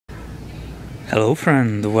Hello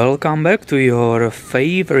friend, welcome back to your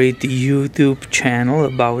favorite YouTube channel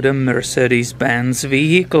about the Mercedes-Benz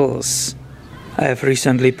vehicles. I have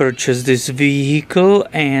recently purchased this vehicle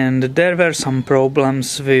and there were some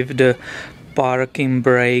problems with the parking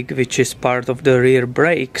brake, which is part of the rear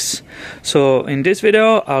brakes. So in this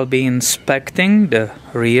video I'll be inspecting the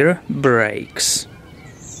rear brakes.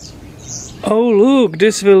 Oh look,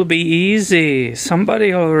 this will be easy.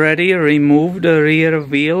 Somebody already removed the rear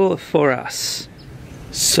wheel for us.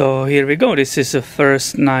 So here we go. This is the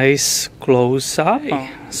first nice close-up.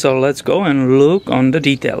 So let's go and look on the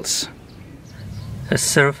details. The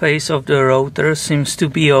surface of the rotor seems to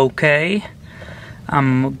be okay.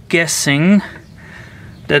 I'm guessing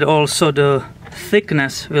that also the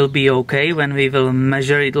thickness will be okay when we will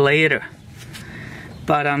measure it later.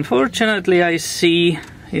 But unfortunately I see,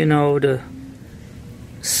 the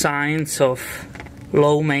signs of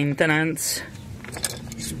low maintenance.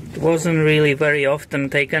 It wasn't really very often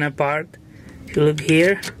taken apart. If you look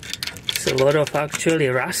here, there's a lot of actually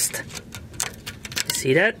rust. You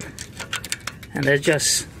see that? And that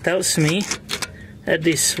just tells me that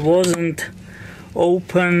this wasn't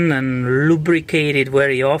open and lubricated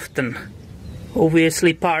very often.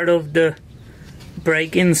 Obviously part of the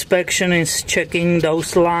brake inspection is checking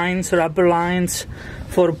those lines, rubber lines,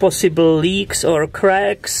 for possible leaks or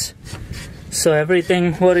cracks. So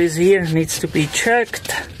everything what is here needs to be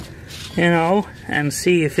checked, and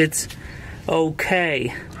see if it's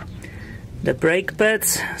okay. The brake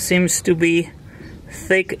pads seems to be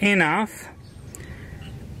thick enough,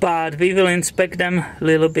 but we will inspect them a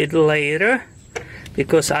little bit later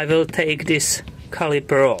because I will take this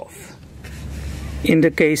caliper off. In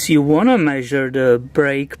the case you want to measure the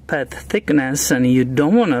brake pad thickness and you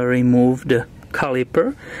don't want to remove the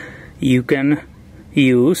caliper, you can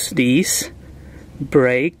use these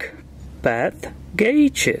brake pad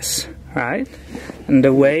gauges, right? And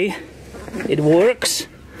the way it works,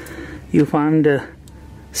 you find a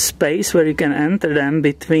space where you can enter them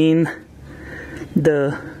between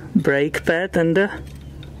the brake pad and the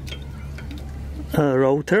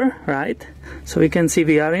rotor, right? So we can see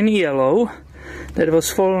we are in yellow. That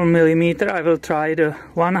was 4 mm. I will try the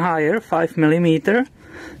one higher, 5 mm,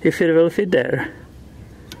 if it will fit there.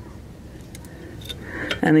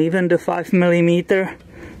 And even the 5 mm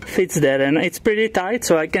fits there, and it's pretty tight,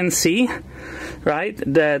 so I can see, right,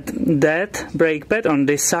 that brake pad on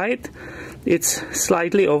this side, it's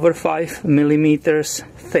slightly over 5 mm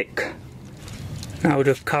thick. Now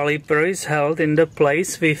the caliper is held in the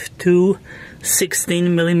place with two 16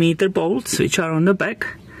 mm bolts which are on the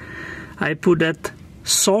back. I put that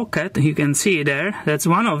socket, you can see there, that's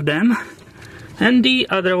one of them, and the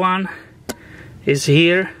other one is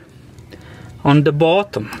here on the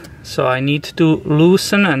bottom. So I need to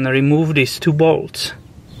loosen and remove these two bolts.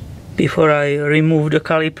 Before I remove the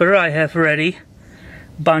caliper, I have ready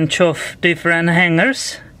a bunch of different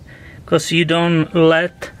hangers, because you don't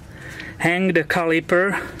hang the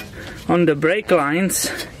caliper on the brake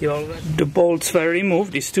lines. The bolts were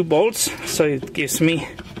removed, these two bolts, so it gives me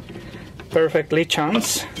perfectly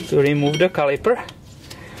chance to remove the caliper.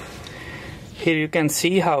 Here you can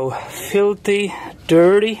see how filthy,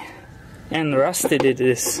 dirty and rusted it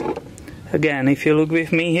is. Again, if you look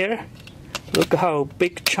with me here, look how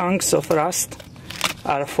big chunks of rust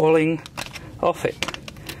are falling off it.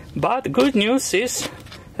 But good news is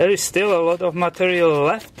there is still a lot of material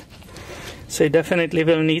left, so it definitely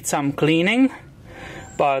will need some cleaning,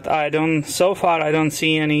 but so far I don't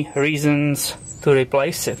see any reasons to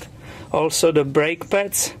replace it. Also the brake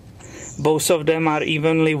pads, both of them are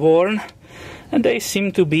evenly worn, and they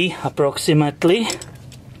seem to be approximately,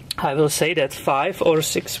 I will say that 5 or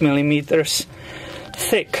 6 mm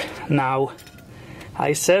thick. Now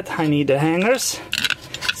I said I need the hangers,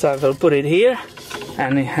 so I will put it here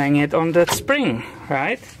and hang it on that spring,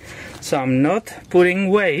 right? So I'm not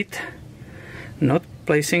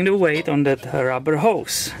placing the weight on that rubber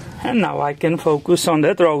hose. And now I can focus on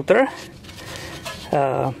that rotor.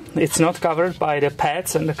 It's not covered by the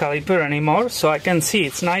pads and the caliper anymore, so I can see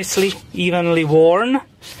it's nicely evenly worn,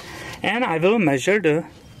 and I will measure the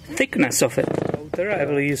thickness of it. I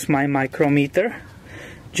will use my micrometer.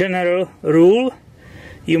 General rule,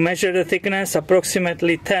 you measure the thickness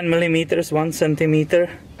approximately 10 mm, 1 centimeter,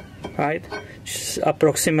 right? Just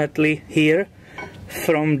approximately here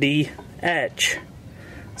from the edge.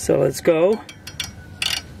 So let's go.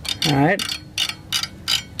 Alright.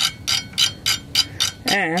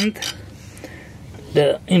 And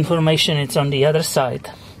the information is on the other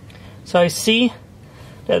side. So I see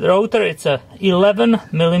that rotor, it's a 11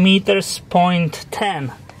 mm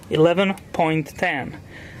 .10, 11.10.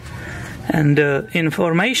 And the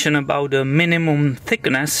information about the minimum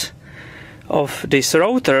thickness of this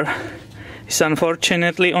rotor is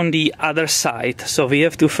unfortunately on the other side. So we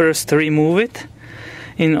have to first remove it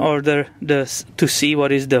in order to see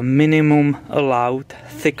what is the minimum allowed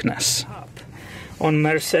thickness. On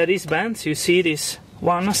Mercedes-Benz you see this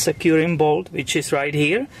one securing bolt which is right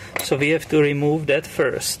here, so we have to remove that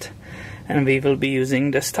first, and we will be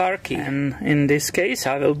using the star key, and in this case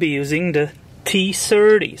I will be using the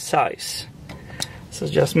T30 size. So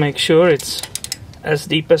just make sure it's as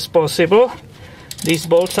deep as possible. These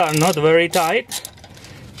bolts are not very tight,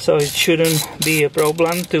 so it shouldn't be a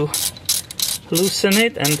problem to loosen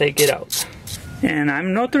it and take it out. And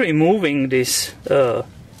I'm not removing this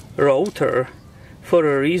rotor for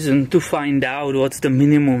a reason to find out what's the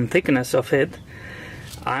minimum thickness of it.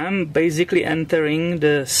 I'm basically entering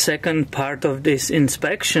the second part of this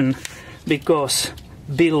inspection because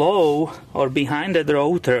below or behind the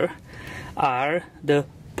rotor are the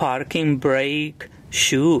parking brake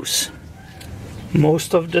shoes.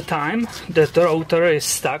 Most of the time the rotor is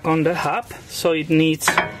stuck on the hub, so it needs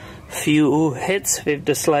few hits with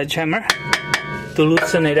the sledgehammer to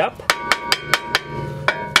loosen it up.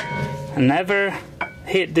 Never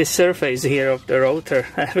hit the surface here of the rotor,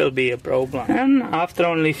 that will be a problem. And after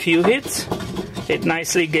only few hits it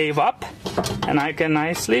nicely gave up, and I can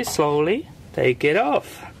nicely slowly take it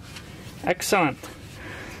off. Excellent.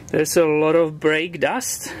 There's a lot of brake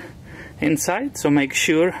dust inside, so make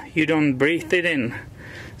sure you don't breathe it in.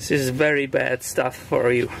 This is very bad stuff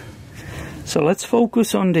for you. So let's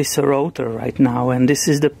focus on this rotor right now, and this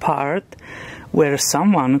is the part where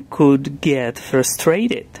someone could get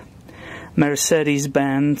frustrated.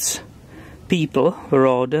 Mercedes-Benz people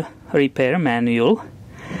wrote a repair manual,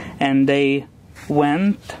 and they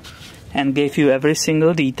went and gave you every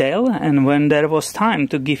single detail, and when there was time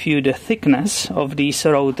to give you the thickness of these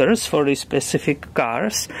rotors for the specific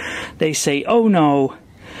cars, they say, oh no,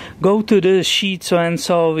 go to the sheet so and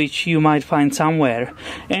so which you might find somewhere,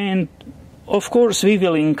 and of course we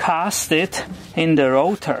will encast it in the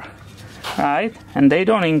rotor, right? And they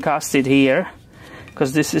don't encast it here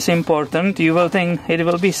because this is important. You will think it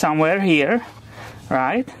will be somewhere here,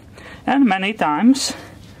 right? And many times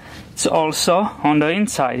it's also on the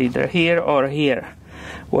inside, either here or here.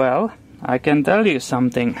 Well, I can tell you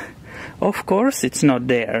something. Of course it's not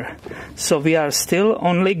there. So we are still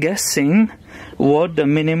only guessing what the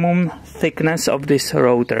minimum thickness of this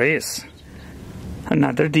rotor is.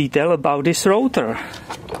 Another detail about this rotor.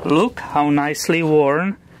 Look how nicely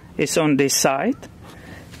worn it's on this side,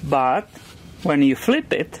 but when you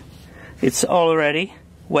flip it, it's already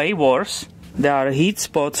way worse. There are heat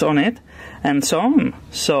spots on it and so on.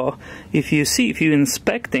 So if you're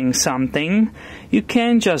inspecting something, you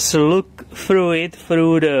can't just look through it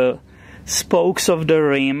through the spokes of the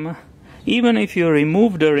rim. Even if you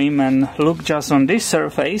remove the rim and look just on this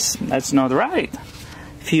surface, that's not right.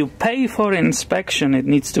 If you pay for inspection, it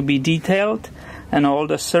needs to be detailed, and all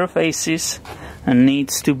the surfaces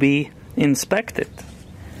needs to be inspected.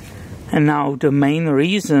 And now the main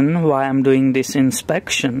reason why I'm doing this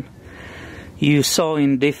inspection, you saw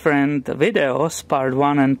in different videos, part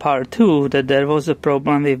 1 and part 2, that there was a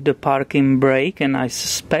problem with the parking brake, and I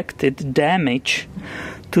suspected damage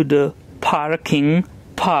to the parking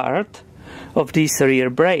part of these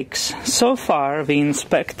rear brakes. So far we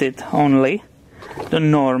inspected only the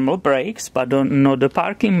normal brakes, but not the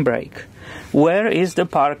parking brake. Where is the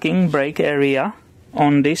parking brake area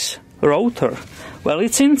on this rotor? Well,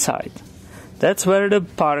 it's inside. That's where the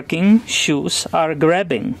parking shoes are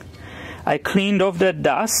grabbing. I cleaned off that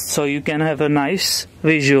dust so you can have a nice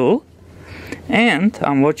visual, and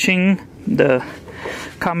I'm watching the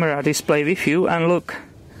camera display with you, and look,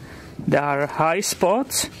 there are high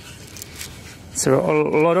spots, so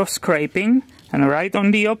a lot of scraping, and right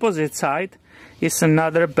on the opposite side is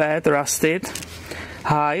another bad rusted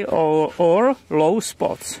high or low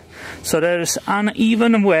spots. So there's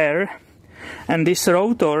uneven wear, and this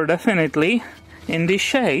rotor definitely in this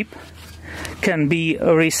shape can be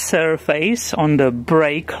resurfaced on the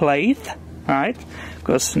brake lathe, right?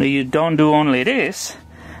 Because you don't do only this,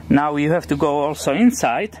 now you have to go also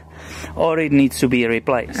inside, or it needs to be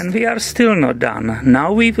replaced. And we are still not done.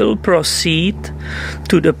 Now we will proceed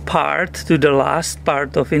to the last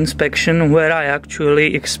part of inspection, where I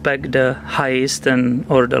actually expect the highest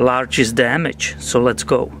or the largest damage. So let's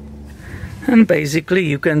go. And basically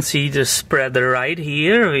you can see the spreader right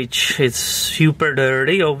here, which is super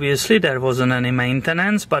dirty. Obviously there wasn't any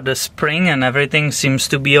maintenance, but the spring and everything seems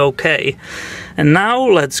to be okay. And now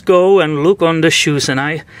let's go and look on the shoes, and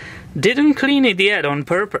I didn't clean it yet on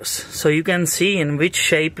purpose, so you can see in which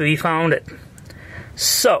shape we found it.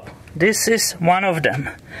 So this is one of them.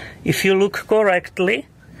 If you look correctly,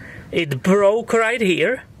 it broke right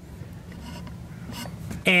here,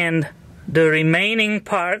 and the remaining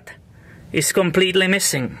part is completely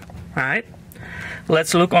missing, right?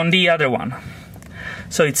 Let's look on the other one.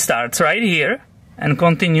 So it starts right here and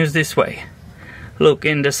continues this way. Look,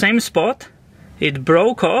 in the same spot, it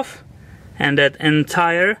broke off, and that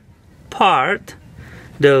entire part,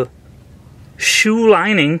 the shoe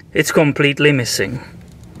lining, it's completely missing.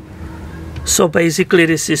 So basically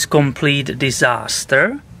this is complete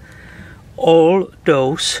disaster. All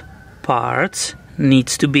those parts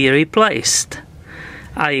needs to be replaced.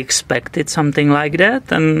 I expected something like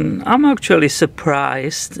that, and I'm actually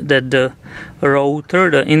surprised that the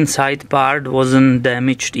rotor, the inside part, wasn't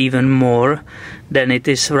damaged even more than it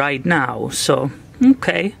is right now. So,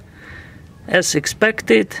 okay, as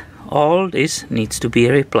expected, all this needs to be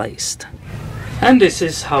replaced. And this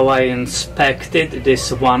is how I inspected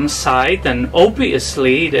this one side, and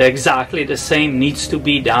obviously exactly the same needs to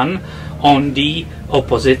be done on the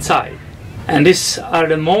opposite side. And these are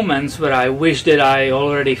the moments where I wish that I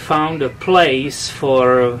already found a place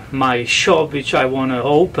for my shop which I want to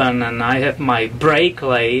open, and I have my brake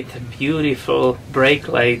lathe, beautiful brake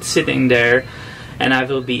lathe sitting there, and I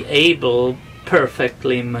will be able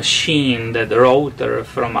perfectly machine that rotor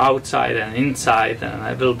from outside and inside, and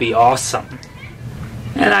it will be awesome.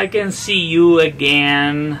 And I can see you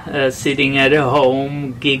again sitting at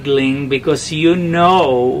home giggling, because you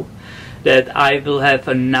know that I will have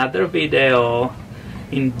another video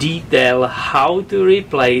in detail how to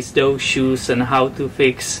replace those shoes and how to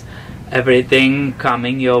fix everything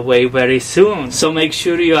coming your way very soon. So make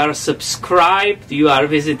sure you are subscribed, you are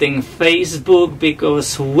visiting Facebook,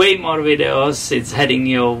 because way more videos it's heading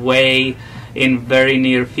your way in very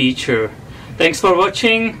near future. Thanks for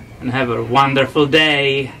watching and have a wonderful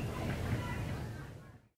day.